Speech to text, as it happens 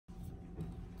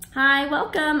Hi,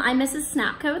 welcome. I'm Mrs.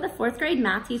 Snapko, the 4th grade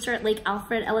math teacher at Lake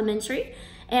Alfred Elementary,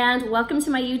 and welcome to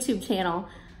my YouTube channel.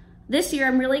 This year,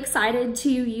 I'm really excited to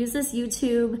use this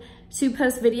YouTube to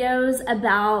post videos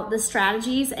about the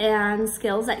strategies and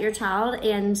skills that your child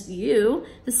and you,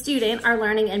 the student, are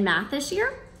learning in math this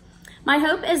year. My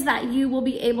hope is that you will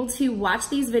be able to watch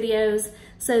these videos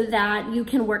so that you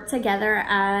can work together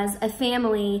as a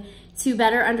family to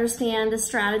better understand the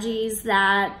strategies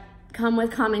that come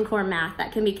with Common Core math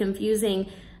that can be confusing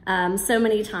so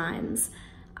many times.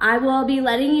 I will be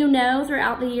letting you know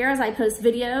throughout the year as I post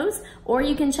videos, or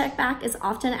you can check back as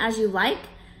often as you like.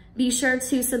 Be sure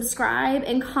to subscribe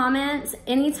and comment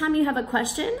anytime you have a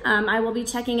question. I will be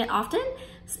checking it often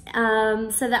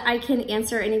so that I can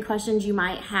answer any questions you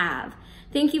might have.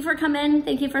 Thank you for coming.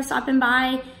 Thank you for stopping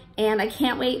by. And I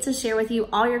can't wait to share with you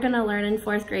all you're going to learn in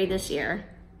 4th grade this year.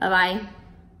 Bye-bye.